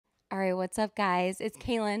All right, what's up, guys? It's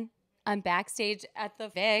Kaelin. I'm backstage at the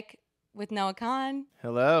Vic with Noah Kahan.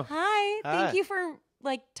 Hello. Hi. Hi. Thank you for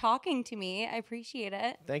talking to me. I appreciate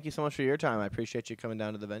it. Thank you so much for your time. I appreciate you coming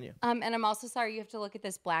down to the venue. And I'm also sorry you have to look at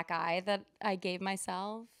this black eye that I gave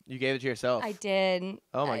myself. You gave it to yourself. I did.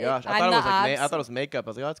 Oh my gosh. I I'm thought the it was makeup. I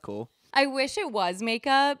was like, oh, that's cool. I wish it was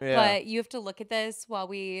makeup, Yeah. but you have to look at this while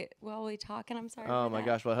we talk, and I'm sorry. Oh for my that.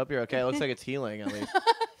 gosh. Well, I hope you're okay. It looks like it's healing at least.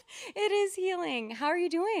 It is healing. How are you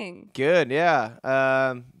doing? Good.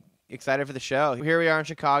 Yeah. Excited for the show. Here we are in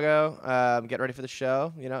Chicago. Getting ready for the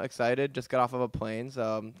show. You know, excited. Just got off of a plane, so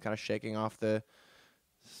I'm kind of shaking off the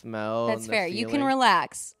smell. That's and the fair. You can feeling.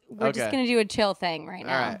 relax. We're just Okay. going to do a chill thing right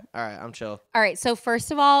now. All right. I'm chill. All right. So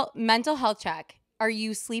first of all, mental health check. Are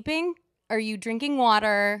you sleeping? Are you drinking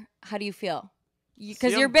water? How do you feel?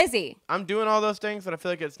 Because you're busy. I'm doing all those things, but I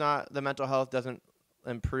feel like it's not, the mental health doesn't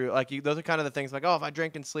improve. Like those are kind of the things like, oh, if I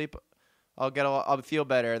drink and sleep, I'll feel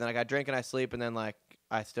better. And then I drink and I sleep, and then like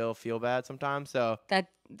I still feel bad sometimes. So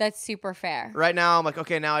that's super fair. right now I'm like,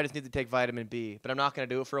 okay, now I just need to take vitamin B, but I'm not gonna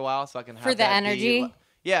do it for a while, so I can have For the that energy?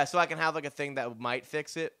 Yeah, so I can have like a thing that might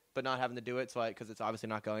fix it, but not having to do it. So because it's obviously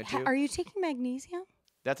not going to. Are you taking magnesium?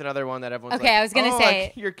 That's another one that everyone's Okay, like, I was gonna oh, say-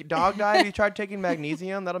 like, your dog died. You tried taking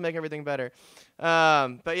magnesium? That'll make everything better.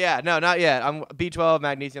 But yeah, no, not yet. I'm B12,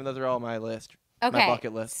 magnesium. Those are all on my list. Okay. My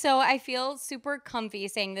bucket list. So I feel super comfy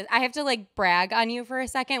saying this. I have to brag on you for a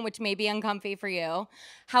second, which may be uncomfy for you.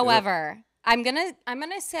 However, I'm gonna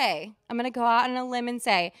go out on a limb and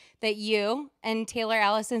say that you and Taylor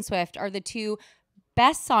Allison Swift are the two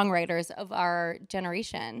best songwriters of our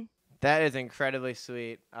generation. That is incredibly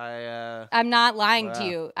sweet. I'm not lying to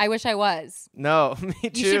you. I wish I was. No, me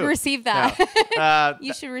too. You should receive that. No.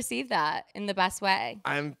 You should receive that in the best way.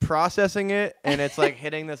 I'm processing it, and it's like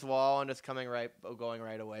hitting this wall and just going right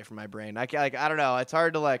away from my brain. I don't know. It's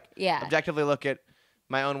hard to objectively look at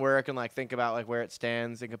my own work and think about where it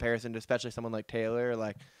stands in comparison to especially someone like Taylor.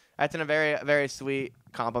 That's a very, very sweet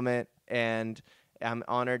compliment, and I'm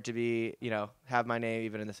honored to be, have my name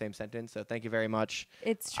even in the same sentence. So thank you very much.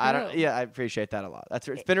 It's true. I appreciate that a lot.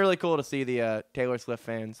 It's been really cool to see the Taylor Swift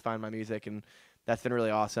fans find my music, and that's been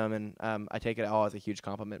really awesome. And I take it all as a huge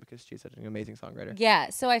compliment because she's such an amazing songwriter.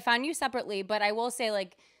 Yeah. So I found you separately, but I will say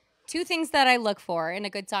two things that I look for in a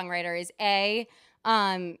good songwriter is A,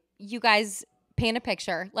 you guys paint a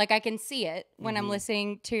picture. I can see it when I'm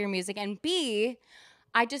listening to your music, and B,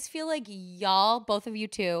 I just feel like y'all, both of you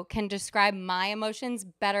two, can describe my emotions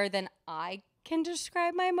better than I can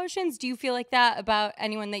describe my emotions. Do you feel like that about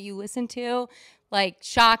anyone that you listen to?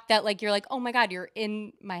 Shocked that you're oh my God, you're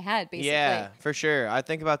in my head, basically. Yeah, for sure. I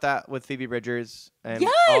think about that with Phoebe Bridgers and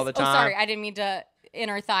yes! all the time. Oh, sorry. I didn't mean to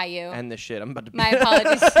inner thigh you. And the shit. I'm about to. My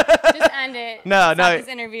apologies. Just end it. No. This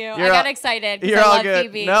interview. I got excited. You're I all love good.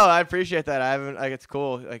 Phoebe. No, I appreciate that. I haven't. It's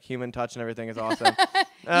cool. Human touch and everything is awesome.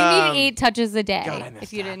 You need 8 touches a day. God, I missed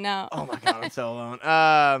if you that. didn't know. Oh my God, I'm so alone.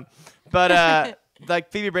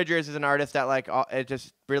 But Phoebe Bridgers is an artist that it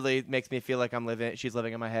just really makes me feel like she's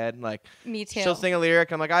living in my head. Me too. She'll sing a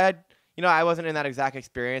lyric. I'm like, I wasn't in that exact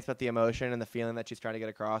experience, but the emotion and the feeling that she's trying to get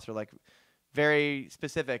across are very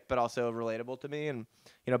specific, but also relatable to me. And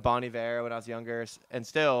Bon Iver when I was younger, and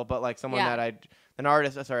still, but someone that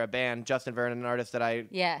a band, Justin Vernon, an artist that I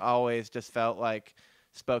always just felt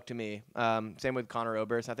spoke to me. Same with Connor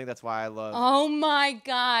Oberst. I think that's why I love. Oh my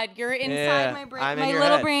God, you're inside my brain, my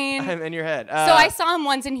little brain. I'm in your head. So I saw him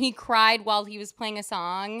once, and he cried while he was playing a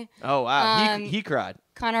song. Oh wow, he cried.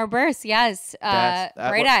 Connor Oberst, yes.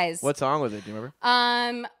 Bright Eyes. What song was it? Do you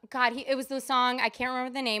remember? God, it was the song, I can't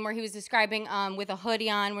remember the name, where he was describing with a hoodie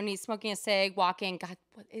on when he's smoking a cig, walking. God,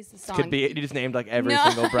 what is the song? Could be. You just named every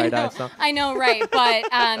single Bright Eyes song. I know, right? But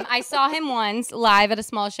I saw him once live at a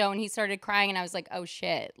small show, and he started crying, and I was like, oh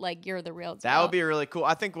shit, you're the real deal. That would be really cool.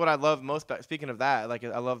 I think what I love most, speaking of that,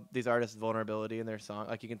 I love these artists' vulnerability in their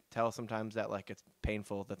song. You can tell sometimes that it's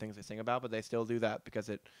painful, the things they sing about, but they still do that because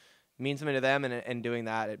it means something to them, and doing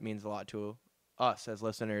that, it means a lot to us as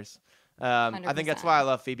listeners. I think that's why I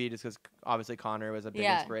love Phoebe, just because obviously Connor was a big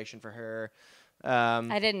inspiration for her.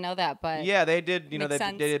 I didn't know that, but yeah, they did. They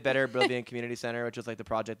did Better Oblivion Community Center, which was the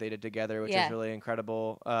project they did together, which is really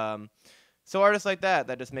incredible. So artists like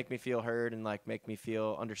that just make me feel heard and make me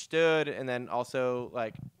feel understood, and then also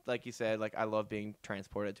like you said, I love being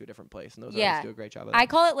transported to a different place, and those artists do a great job of that. I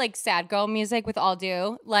call it sad girl music with all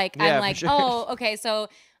due. I'm sure. oh, okay, so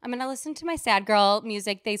I'm gonna listen to my sad girl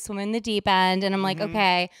music. They swim in the deep end, and I'm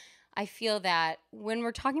okay. I feel that when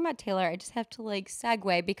we're talking about Taylor, I just have to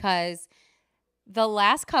segue because the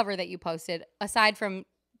last cover that you posted, aside from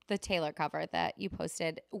the Taylor cover that you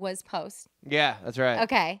posted, was Post. Yeah, that's right.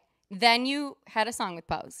 Okay. Then you had a song with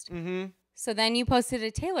Post. Mm-hmm. So then you posted a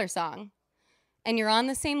Taylor song, and you're on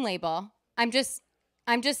the same label. I'm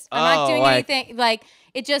not doing anything. Like,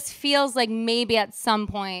 it just feels like maybe at some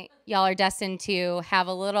point y'all are destined to have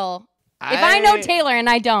a little. If I know Taylor and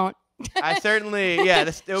I don't. I certainly,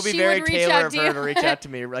 it would be very Taylor of her to reach out to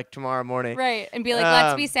me like tomorrow morning. Right. And be like,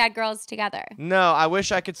 let's be sad girls together. No, I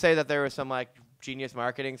wish I could say that there was some like genius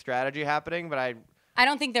marketing strategy happening, but I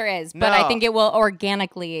don't think there is, but I think it will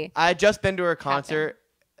organically. I had just been to her concert,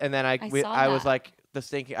 and then I was like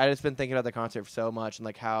I just been thinking about the concert so much and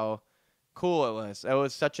like how cool it was. It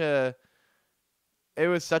was such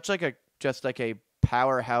like a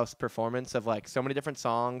powerhouse performance of like so many different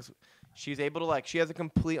songs. She's able to like, she has a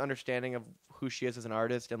complete understanding of who she is as an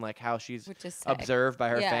artist and like how she's observed by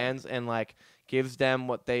her fans and like gives them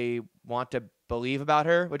what they want to believe about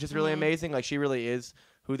her, which is really amazing. Like she really is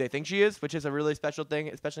who they think she is, which is a really special thing,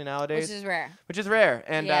 especially nowadays. Which is rare.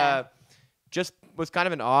 And just was kind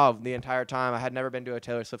of in awe of the entire time. I had never been to a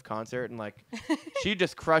Taylor Swift concert, and like she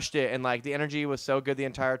just crushed it, and like the energy was so good the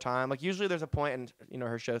entire time. Like usually there's a point in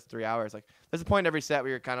her show's 3 hours. Like there's a point in every set where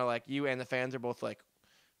you're kind of like, you and the fans are both like,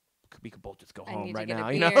 we could both just go home right now,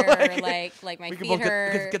 you know? like my feet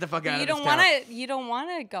hurt. Get the fuck out of this town. You don't want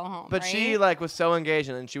to go home. But right? she like was so engaged,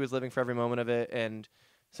 and she was living for every moment of it. And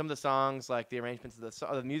some of the songs, like the arrangements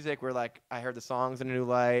of the music, were like I heard the songs in a new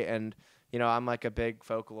light. And you know, I'm like a big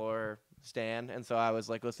folklore stan, and so I was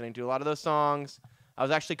like listening to a lot of those songs. I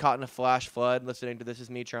was actually caught in a flash flood listening to "This Is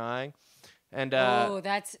Me Trying." And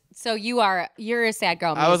that's so you're a sad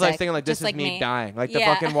girl. Music, I was like thinking like this is like me dying. Like the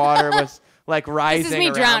fucking water was like rising. This is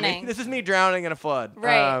me drowning. This is me drowning in a flood.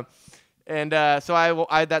 Right. So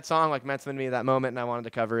I that song like meant something to me at that moment, and I wanted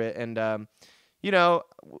to cover it. And you know,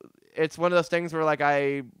 it's one of those things where like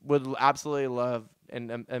I would absolutely love.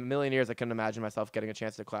 In a million years, I couldn't imagine myself getting a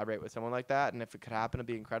chance to collaborate with someone like that. And if it could happen, it'd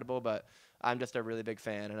be incredible. But I'm just a really big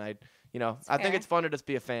fan, and I think it's fun to just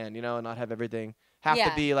be a fan, you know, and not have everything have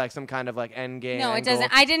to be like some kind of like end game. No, it doesn't.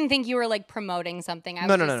 I didn't think you were like promoting something. I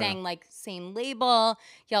was just saying like same label.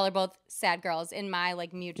 Y'all are both sad girls in my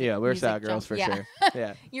like mutual. Yeah, we're sad girls for sure.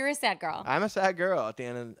 Yeah, you're a sad girl. I'm a sad girl at the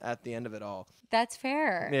end of it all. That's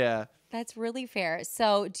fair. Yeah, that's really fair.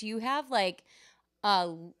 So do you have like,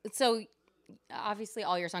 so obviously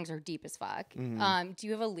all your songs are deep as fuck. Mm-hmm. Do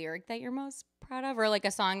you have a lyric that you're most proud of, or like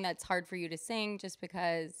a song that's hard for you to sing just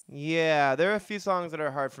because? Yeah, there are a few songs that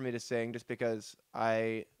are hard for me to sing just because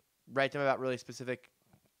I write them about really specific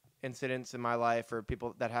incidents in my life or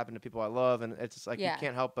people that happen to people I love, and it's just like you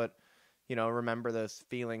can't help but, you know, remember those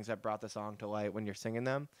feelings that brought the song to light when you're singing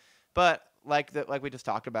them. But like we just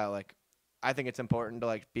talked about, like I think it's important to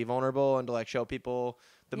like be vulnerable and to like show people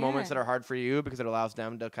the moments that are hard for you, because it allows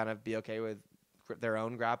them to kind of be okay with their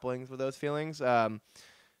own grapplings with those feelings.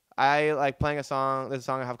 I like playing a song. There's a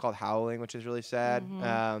song I have called "Howling," which is really sad.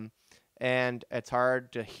 Mm-hmm. And it's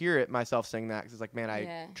hard to hear it myself sing that, because it's like, man,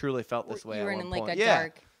 I truly felt this way. You were at one in like point. a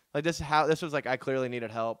dark. Like this was like I clearly needed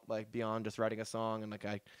help, like beyond just writing a song, and like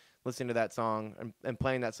I listening to that song and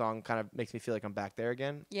playing that song kind of makes me feel like I'm back there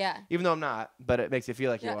again. Yeah. Even though I'm not, but it makes you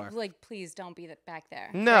feel like you are. Like, please don't be back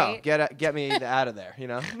there. No, right? get me out of there, you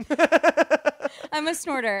know? I'm a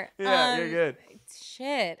snorter. Yeah, you're good.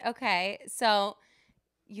 Shit. Okay. So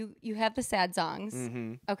you have the sad songs.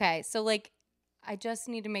 Mm-hmm. Okay. So like, I just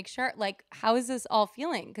need to make sure, like, how is this all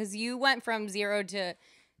feeling? Because you went from 0 to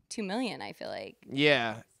 2 million, I feel like.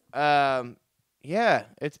 Yeah. Yeah,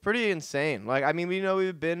 it's pretty insane. Like, I mean,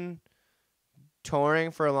 we've been touring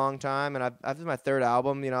for a long time, and this is my third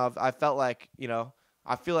album. You know, I felt like, you know,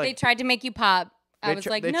 I feel like they tried to make you pop. I was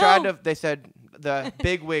like, no. They said the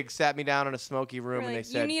big wig sat me down in a smoky room, and they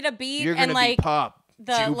said, you need a beat, you're gonna be pop.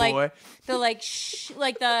 Boy.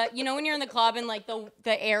 Like the you know when you're in the club and like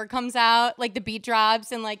the air comes out, like the beat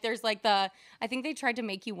drops, and like there's like I think they tried to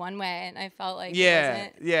make you one way, and I felt like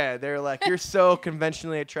it wasn't. They're like, you're so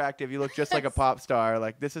conventionally attractive, you look just like a pop star,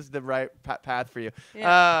 like this is the right path for you.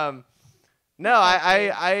 No,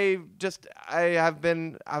 I've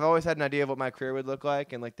always had an idea of what my career would look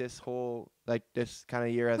like, and like this kind of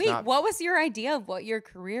year has not. What was your idea of what your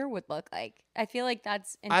career would look like? I feel like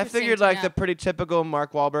that's interesting. I figured like the pretty typical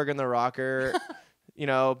Mark Wahlberg and the Rocker, you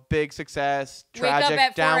know, big success, tragic, wake up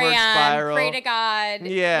at downward 4 a.m., spiral. Pray to God.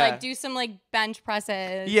 Yeah. Like do some like bench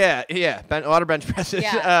presses. Yeah. A lot of bench presses.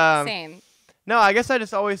 Yeah, same. No, I guess I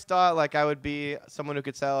just always thought like I would be someone who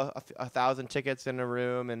could sell 1,000 tickets in a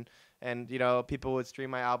room, and you know, people would stream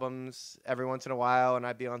my albums every once in a while, and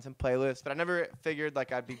I'd be on some playlists. But I never figured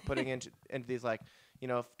like I'd be putting into these like, you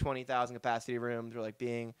know, 20,000 capacity rooms, or like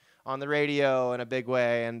being on the radio in a big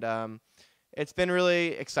way. And it's been really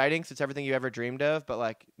exciting, since everything you ever dreamed of. But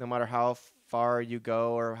like, no matter how far you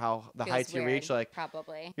go or how the Feels heights weird, you reach. Like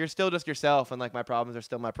probably. you're still just yourself, and like my problems are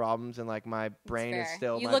still my problems, and like my brain is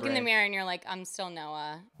still you my look brain. in the mirror and you're like, I'm still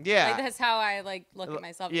Noah. Yeah. Like that's how I like look at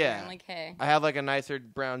myself. Yeah. I'm like, hey. I have like a nicer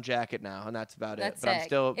brown jacket now, and that's about it. But I'm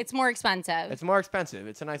still. It's more expensive. It's more expensive.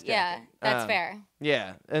 It's a nice jacket. Yeah, that's fair.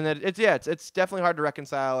 Yeah, and it's definitely hard to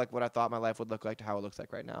reconcile like what I thought my life would look like to how it looks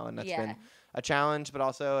like right now, and that's been a challenge, but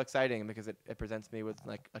also exciting because it presents me with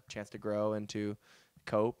like a chance to grow and to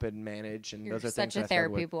cope and manage, and those are things. You're such a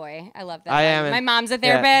therapy boy. I love that. I am. My mom's a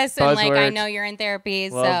therapist, and like I buzzwords. know you're in therapy.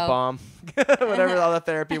 Love bomb, whatever all the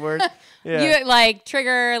therapy words. Yeah. You like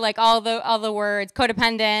trigger like all the words.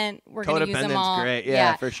 Codependent. We're gonna use them all. Codependent's great.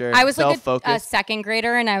 Yeah, for sure. I was like a second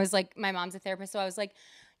grader, and I was like, my mom's a therapist, so I was like,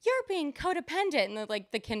 you're being codependent, and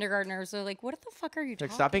the kindergartners are like, what the fuck are you talking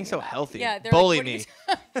about? Stop being so healthy. Yeah, bully like, me.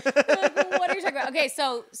 What are you talking about? Okay,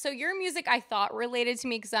 so your music I thought related to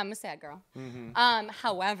me because I'm a sad girl. Mm-hmm.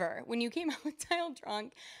 However, when you came out with Dial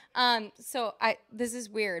Drunk, this is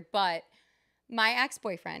weird, but my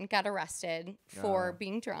ex-boyfriend got arrested for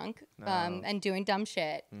being drunk and doing dumb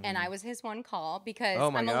shit, and I was his one call because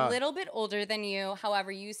I'm a little bit older than you.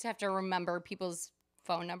 However, you used to have to remember people's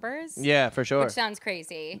phone numbers. Yeah, for sure. Which sounds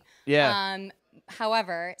crazy. Yeah.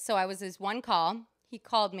 However, so I was his one call. He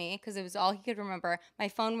called me because it was all he could remember. My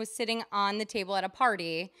phone was sitting on the table at a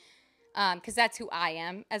party because that's who I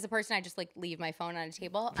am. As a person, I just like leave my phone on a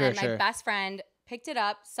table. And my best friend picked it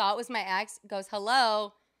up, saw it was my ex, goes,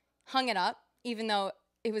 hello, hung it up, even though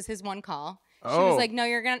it was his one call. She was like, no,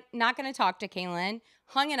 you're not going to talk to Kaelin.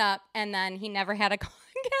 Hung it up, and then he never had a call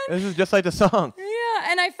again. This is just like the song.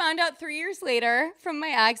 Yeah, and I found out 3 years later from my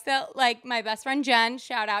ex that, like, my best friend Jen,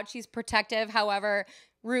 shout out, she's protective, however,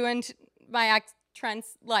 ruined my ex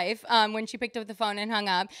Trent's life when she picked up the phone and hung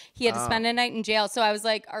up. He had to spend a night in jail. So I was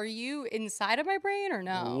like, are you inside of my brain or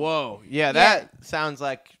no? Whoa. Yeah, that sounds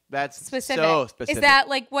like that's specific. So specific. Is that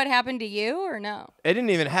like what happened to you or no? It didn't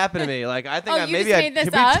even happen to me. Like I think could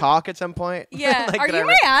we talk at some point? Yeah. Like, are you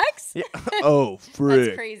my ex? Yeah. Oh, frick.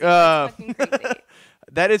 That's crazy. That's fucking crazy.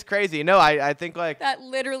 That is crazy. No, I think like that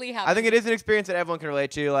literally happened. I think it is an experience that everyone can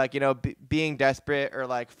relate to. Like, you know, being desperate or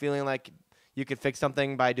like feeling like you could fix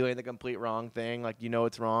something by doing the complete wrong thing. Like, you know,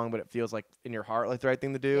 it's wrong, but it feels like in your heart like the right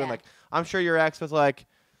thing to do. Yeah. And like, I'm sure your ex was like,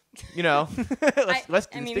 you know,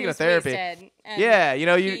 speaking of therapy. Yeah, you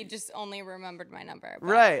know, he just only remembered my number. But.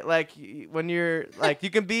 Right. Like when you're like, you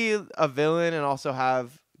can be a villain and also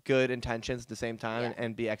have good intentions at the same time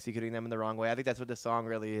and be executing them in the wrong way. I think that's what this song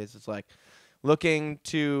really is. It's like looking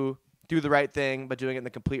to do the right thing, but doing it in the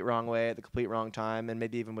complete wrong way at the complete wrong time, and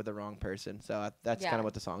maybe even with the wrong person. So that's kind of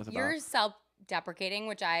what the song is about. You're self-deprecating,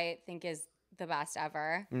 which I think is the best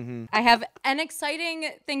ever. Mm-hmm. I have an exciting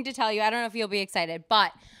thing to tell you. I don't know if you'll be excited,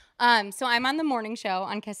 but so I'm on the morning show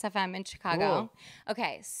on Kiss FM in Chicago. Cool.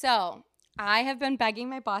 Okay, so I have been begging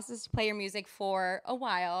my bosses to play your music for a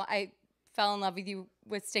while. I fell in love with you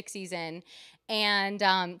with Stick Season. And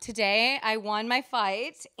today I won my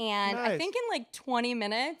fight. And I think in like 20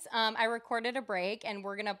 minutes, I recorded a break and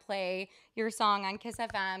we're going to play your song on Kiss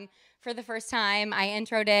FM for the first time. I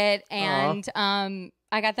introed it and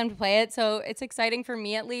I got them to play it. So it's exciting for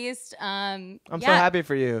me at least. I'm so happy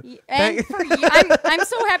for you. And for you. I'm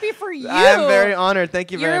so happy for you. I'm very honored.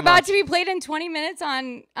 Thank you very much. You're about to be played in 20 minutes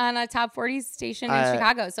on a top 40 station in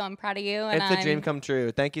Chicago. So I'm proud of you. And it's a dream come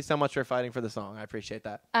true. Thank you so much for fighting for the song. I appreciate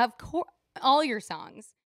that. Of course. All your songs.